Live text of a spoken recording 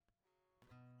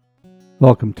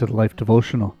Welcome to the Life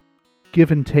Devotional. Give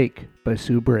and Take by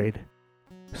Sue Braid.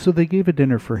 So they gave a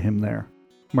dinner for him there.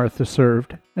 Martha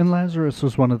served, and Lazarus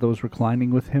was one of those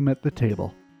reclining with him at the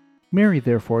table. Mary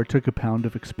therefore took a pound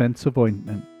of expensive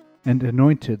ointment, and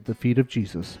anointed the feet of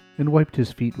Jesus, and wiped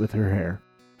his feet with her hair.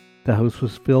 The house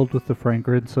was filled with the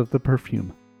fragrance of the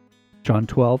perfume. John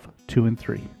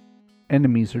 12:2-3.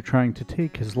 Enemies are trying to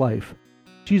take his life.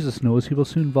 Jesus knows he will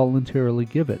soon voluntarily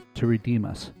give it to redeem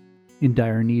us. In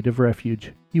dire need of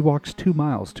refuge, he walks 2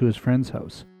 miles to his friend's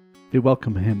house. They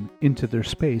welcome him into their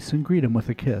space and greet him with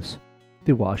a kiss.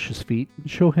 They wash his feet and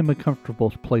show him a comfortable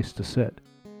place to sit.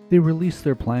 They release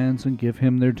their plans and give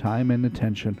him their time and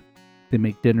attention. They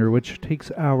make dinner which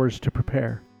takes hours to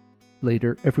prepare.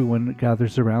 Later, everyone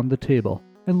gathers around the table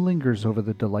and lingers over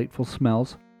the delightful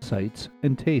smells, sights,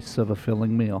 and tastes of a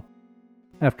filling meal.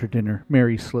 After dinner,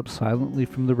 Mary slips silently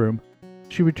from the room.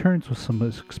 She returns with some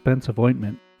expensive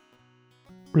ointment,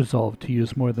 resolved to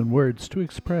use more than words to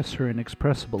express her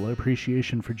inexpressible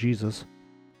appreciation for Jesus.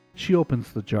 She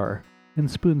opens the jar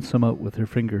and spoons some out with her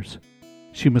fingers.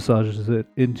 She massages it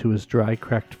into his dry,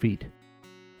 cracked feet.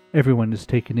 Everyone is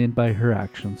taken in by her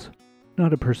actions.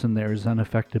 Not a person there is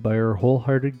unaffected by her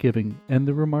wholehearted giving and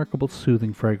the remarkable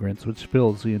soothing fragrance which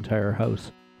fills the entire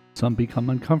house. Some become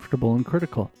uncomfortable and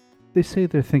critical. They say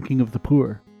they're thinking of the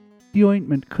poor. The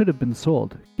ointment could have been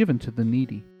sold, given to the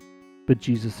needy. But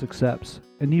Jesus accepts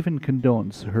and even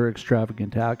condones her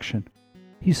extravagant action.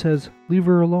 He says, "Leave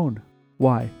her alone."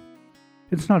 Why?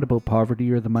 It's not about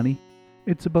poverty or the money.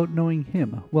 It's about knowing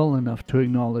him well enough to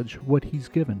acknowledge what he's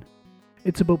given.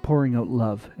 It's about pouring out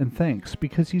love and thanks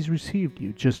because he's received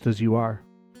you just as you are.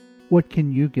 What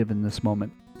can you give in this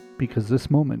moment? Because this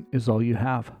moment is all you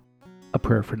have. A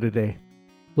prayer for today.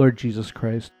 Lord Jesus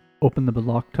Christ, open the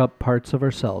locked up parts of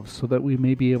ourselves so that we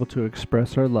may be able to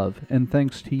express our love and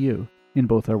thanks to you in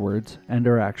both our words and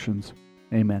our actions.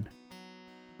 Amen.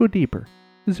 Go deeper.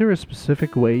 Is there a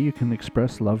specific way you can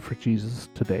express love for Jesus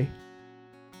today?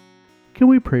 Can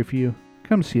we pray for you?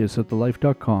 Come see us at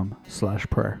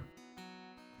thelife.com/prayer.